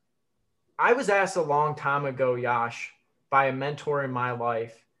is I was asked a long time ago, Yash, by a mentor in my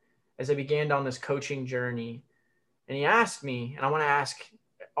life as I began down this coaching journey. And he asked me, and I want to ask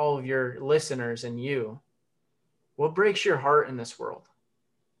all of your listeners and you, what breaks your heart in this world?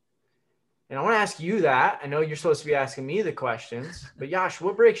 And I want to ask you that. I know you're supposed to be asking me the questions, but Yash,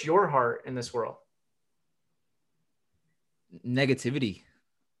 what breaks your heart in this world? Negativity.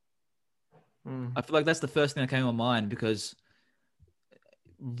 I feel like that's the first thing that came to my mind, because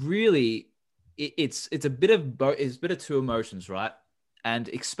really it's a bit of both. It's a bit of two emotions, right? And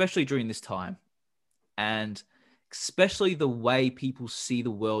especially during this time, and especially the way people see the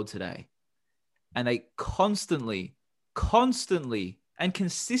world today, and they constantly and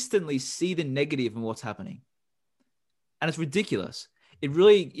consistently see the negative in what's happening, and it's ridiculous. It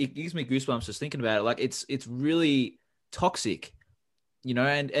gives me goosebumps just thinking about it. Like it's really toxic,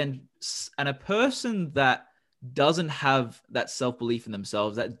 and a person that doesn't have that self-belief in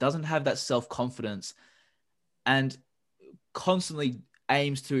themselves, that doesn't have that self-confidence, and constantly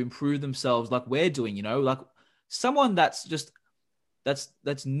aims to improve themselves like we're doing, like someone that's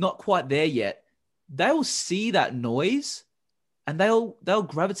not quite there yet, they'll see that noise and they'll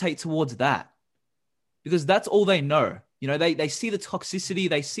gravitate towards that, because that's all they know. They see the toxicity,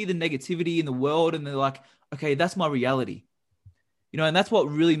 they see the negativity in the world, and they're like, okay, that's my reality. And that's what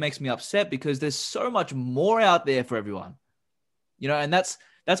really makes me upset, because there's so much more out there for everyone. And that's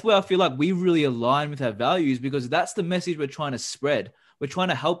where I feel like we really align with our values, because that's the message we're trying to spread. We're trying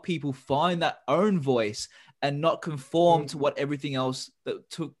to help people find that own voice and not conform to what everything else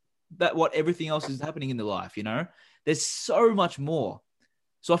what everything else is happening in their life. There's so much more.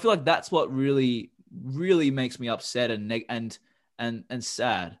 So I feel like that's what really, really makes me upset and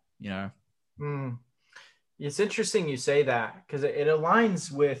sad. It's interesting you say that, because it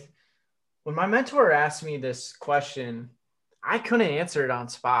aligns with when my mentor asked me this question. I couldn't answer it on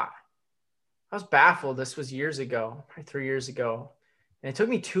spot. I was baffled. This was years ago, probably 3 years ago. And it took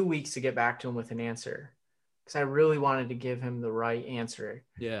me 2 weeks to get back to him with an answer, because I really wanted to give him the right answer.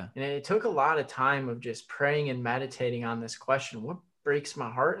 Yeah. And it took a lot of time of just praying and meditating on this question. What breaks my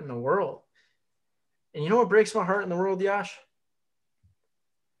heart in the world? And you know what breaks my heart in the world, Yash?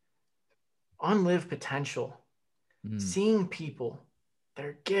 Unlived potential. Seeing people,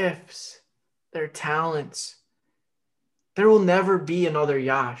 their gifts, their talents. There will never be another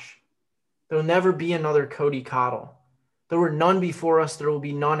Yash. There will never be another Cody Cottle. There were none before us. There will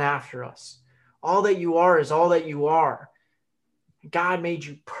be none after us. All that you are is all that you are. God made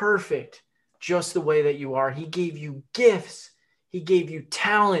you perfect just the way that you are. He gave you gifts. He gave you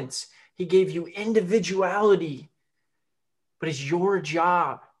talents. He gave you individuality. But it's your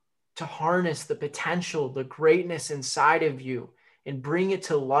job to harness the potential, the greatness inside of you, and bring it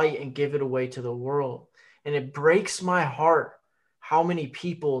to light and give it away to the world. And it breaks my heart how many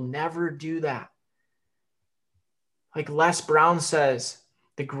people never do that. Like Les Brown says,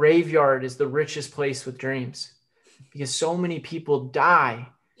 the graveyard is the richest place with dreams, because so many people die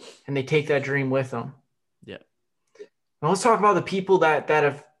and they take that dream with them. Yeah. Now let's talk about the people that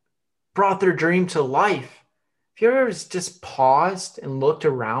have brought their dream to life. Have you ever just paused and looked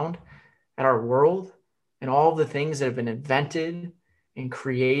around at our world and all the things that have been invented and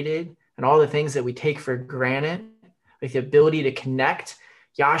created and all the things that we take for granted, like the ability to connect?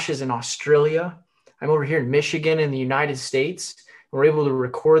 Yash is in Australia. I'm over here in Michigan in the United States. We're able to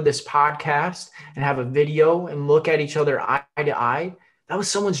record this podcast and have a video and look at each other eye to eye. That was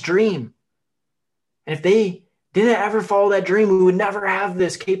someone's dream. And if they didn't ever follow that dream, we would never have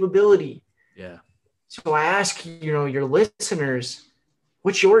this capability. Yeah. So I ask, your listeners,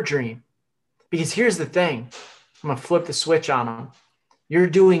 what's your dream? Because here's the thing. I'm going to flip the switch on them. You're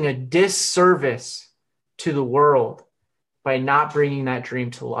doing a disservice to the world by not bringing that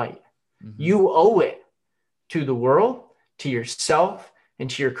dream to light. Mm-hmm. You owe it to the world, to yourself, and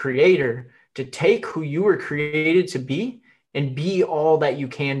to your creator to take who you were created to be and be all that you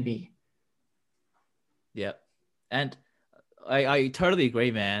can be. Yeah. And I totally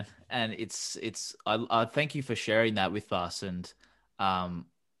agree, man. And I thank you for sharing that with us, and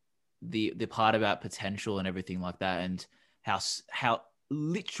the part about potential and everything like that, and how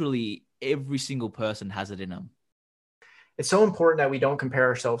literally every single person has it in them. It's so important that we don't compare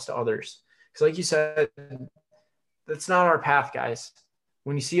ourselves to others. Because like you said, that's not our path, guys.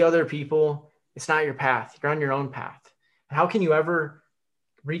 When you see other people, it's not your path. You're on your own path. And how can you ever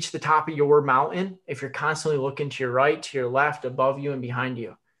reach the top of your mountain if you're constantly looking to your right, to your left, above you, and behind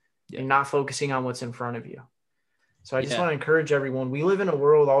you, and not focusing on what's in front of you? So I just want to encourage everyone. We live in a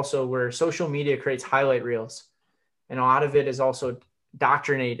world also where social media creates highlight reels, and a lot of it is also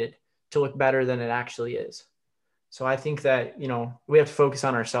indoctrinated to look better than it actually is. So I think that, we have to focus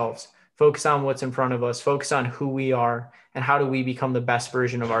on ourselves, focus on what's in front of us, focus on who we are, and how do we become the best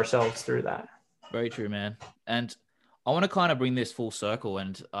version of ourselves through that. Very true, man. And I want to kind of bring this full circle,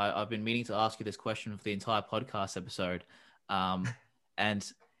 and I've been meaning to ask you this question for the entire podcast episode,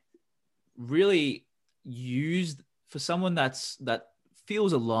 and really for someone that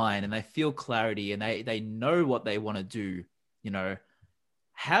feels aligned and they feel clarity and they know what they want to do,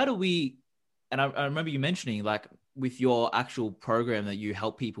 how do we, and I remember you mentioning, like, with your actual program that you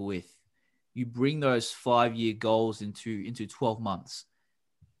help people with, you bring those 5-year goals into 12 months.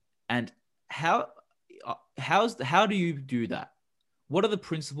 And how do you do that? What are the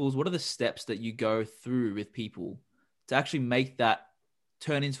principles? What are the steps that you go through with people to actually make that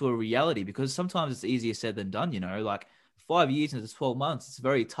turn into a reality? Because sometimes it's easier said than done, like 5 years into 12 months, it's a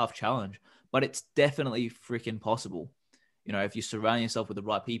very tough challenge, but it's definitely freaking possible. If you surround yourself with the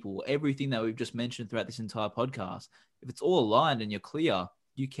right people, everything that we've just mentioned throughout this entire podcast, if it's all aligned and you're clear,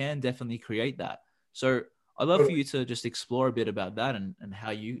 you can definitely create that. So I'd love for you to just explore a bit about that and how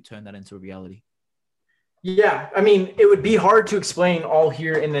you turn that into a reality. Yeah. I mean, it would be hard to explain all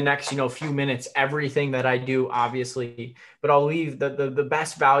here in the next, few minutes, everything that I do, obviously, but I'll leave the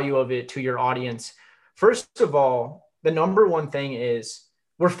best value of it to your audience. First of all, the number one thing is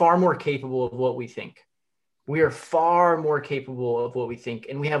we're far more capable of what we think. We are far more capable of what we think,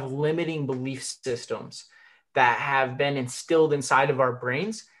 and we have limiting belief systems that have been instilled inside of our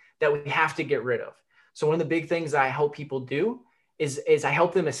brains that we have to get rid of. So one of the big things that I help people do is I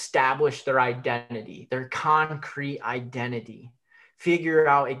help them establish their identity, their concrete identity, figure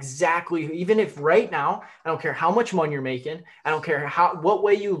out exactly, even if right now, I don't care how much money you're making, I don't care what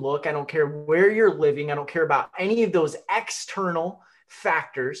way you look, I don't care where you're living, I don't care about any of those external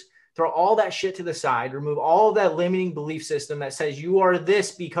factors. Throw all that shit to the side, remove all of that limiting belief system that says you are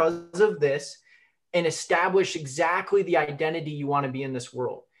this because of this, and establish exactly the identity you want to be in this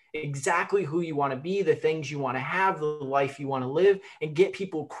world, exactly who you want to be, the things you want to have, the life you want to live, and get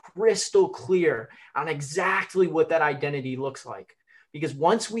people crystal clear on exactly what that identity looks like. Because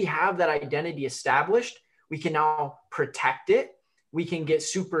once we have that identity established, we can now protect it, we can get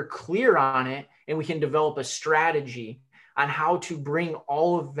super clear on it, and we can develop a strategy on how to bring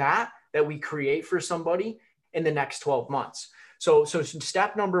all of that we create for somebody in the next 12 months. So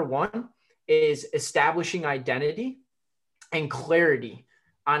step number one is establishing identity and clarity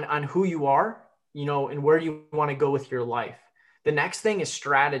on who you are, and where you want to go with your life. The next thing is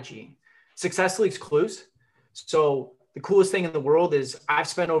strategy. Success leaves clues. So the coolest thing in the world is I've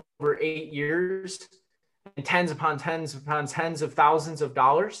spent over 8 years and tens upon tens of thousands of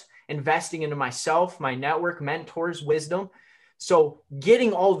dollars investing into myself, my network, mentors, wisdom. So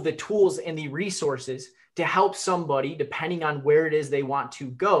getting all of the tools and the resources to help somebody, depending on where it is they want to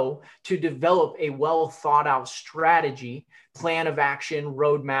go, to develop a well thought out strategy, plan of action,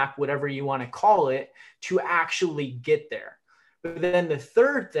 roadmap, whatever you want to call it, to actually get there. But then the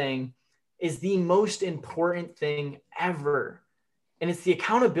third thing is the most important thing ever. And it's the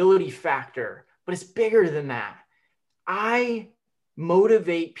accountability factor, but it's bigger than that. I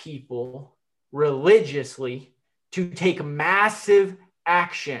motivate people religiously to take massive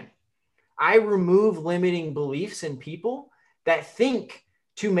action. I remove limiting beliefs in people that think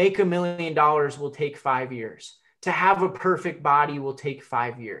to make $1 million will take 5 years. To have a perfect body will take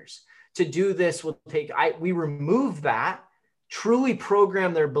 5 years. To do this will take, we remove that, truly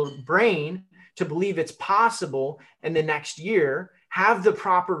program their brain to believe it's possible in the next year, have the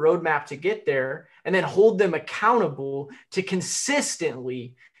proper roadmap to get there, and then hold them accountable to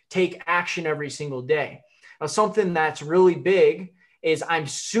consistently take action every single day. Now, something that's really big is I'm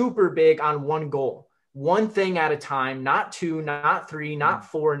super big on one goal, one thing at a time, not 2, not 3, not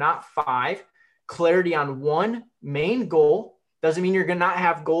 4, not 5. Clarity on one main goal. Doesn't mean you're going to not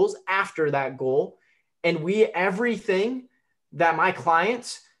have goals after that goal. And everything that my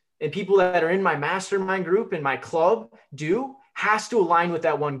clients and people that are in my mastermind group and my club do has to align with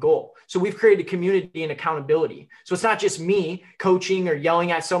that one goal. So we've created community and accountability. So it's not just me coaching or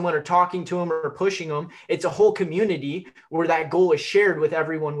yelling at someone or talking to them or pushing them. It's a whole community where that goal is shared with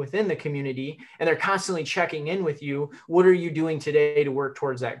everyone within the community. And they're constantly checking in with you. What are you doing today to work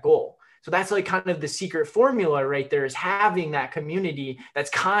towards that goal? So that's like kind of the secret formula right there, is having that community that's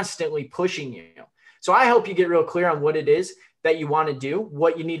constantly pushing you. So I help you get real clear on what it is that you want to do,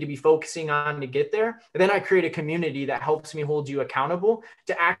 what you need to be focusing on to get there. And then I create a community that helps me hold you accountable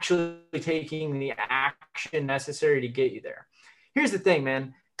to actually taking the action necessary to get you there. Here's the thing,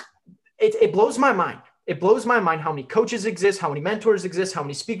 man. It blows my mind. It blows my mind how many coaches exist, how many mentors exist, how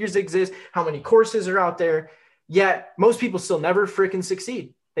many speakers exist, how many courses are out there. Yet most people still never freaking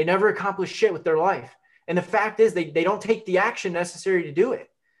succeed. They never accomplish shit with their life. And the fact is they don't take the action necessary to do it.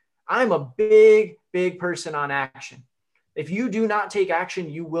 I'm a big, big person on action. If you do not take action,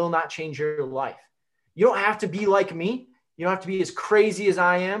 you will not change your life. You don't have to be like me. You don't have to be as crazy as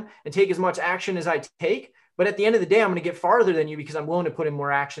I am and take as much action as I take. But at the end of the day, I'm going to get farther than you because I'm willing to put in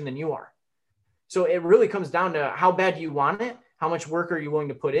more action than you are. So it really comes down to how bad do you want it? How much work are you willing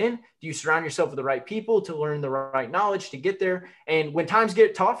to put in? Do you surround yourself with the right people to learn the right knowledge to get there? And when times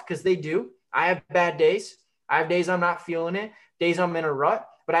get tough, because they do, I have bad days. I have days I'm not feeling it, days I'm in a rut,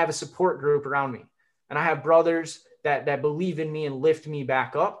 but I have a support group around me. And I have brothers that believe in me and lift me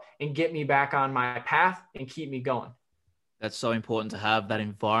back up and get me back on my path and keep me going. That's so important to have that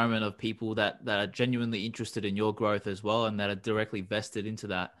environment of people that are genuinely interested in your growth as well and that are directly vested into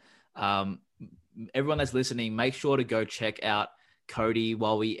that. Everyone that's listening, make sure to go check out Cody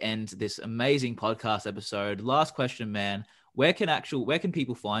while we end this amazing podcast episode. Last question, man. Where can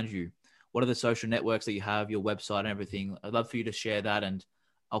people find you? What are the social networks that you have, your website and everything? I'd love for you to share that and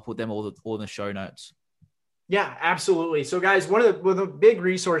I'll put them all in the show notes. Yeah, absolutely. So guys, one of the big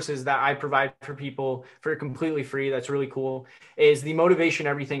resources that I provide for people for completely free, that's really cool, is the Motivation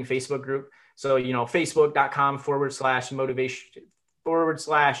Everything Facebook group. So,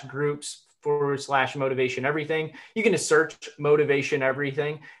 facebook.com/motivation/groups/motivation everything. You can just search Motivation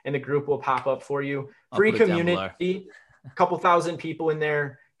Everything and the group will pop up for you. Free community, a couple thousand people in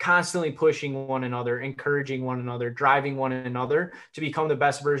there, constantly pushing one another, encouraging one another, driving one another to become the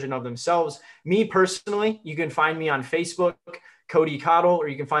best version of themselves. Me personally, you can find me on Facebook, Cody Cottle, or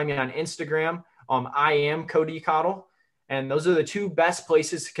you can find me on Instagram. I am Cody Cottle. And those are the two best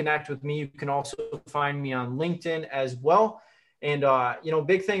places to connect with me. You can also find me on LinkedIn as well. And,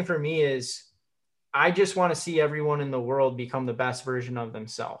 big thing for me is I just want to see everyone in the world become the best version of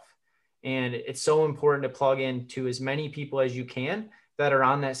themselves. And it's so important to plug into as many people as you can that are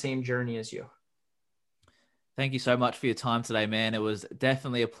on that same journey as you. Thank you so much for your time today, man. It was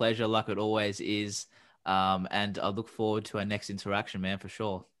definitely a pleasure, like it always is. And I look forward to our next interaction, man, for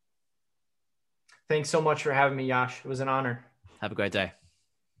sure. Thanks so much for having me, Yash. It was an honor. Have a great day.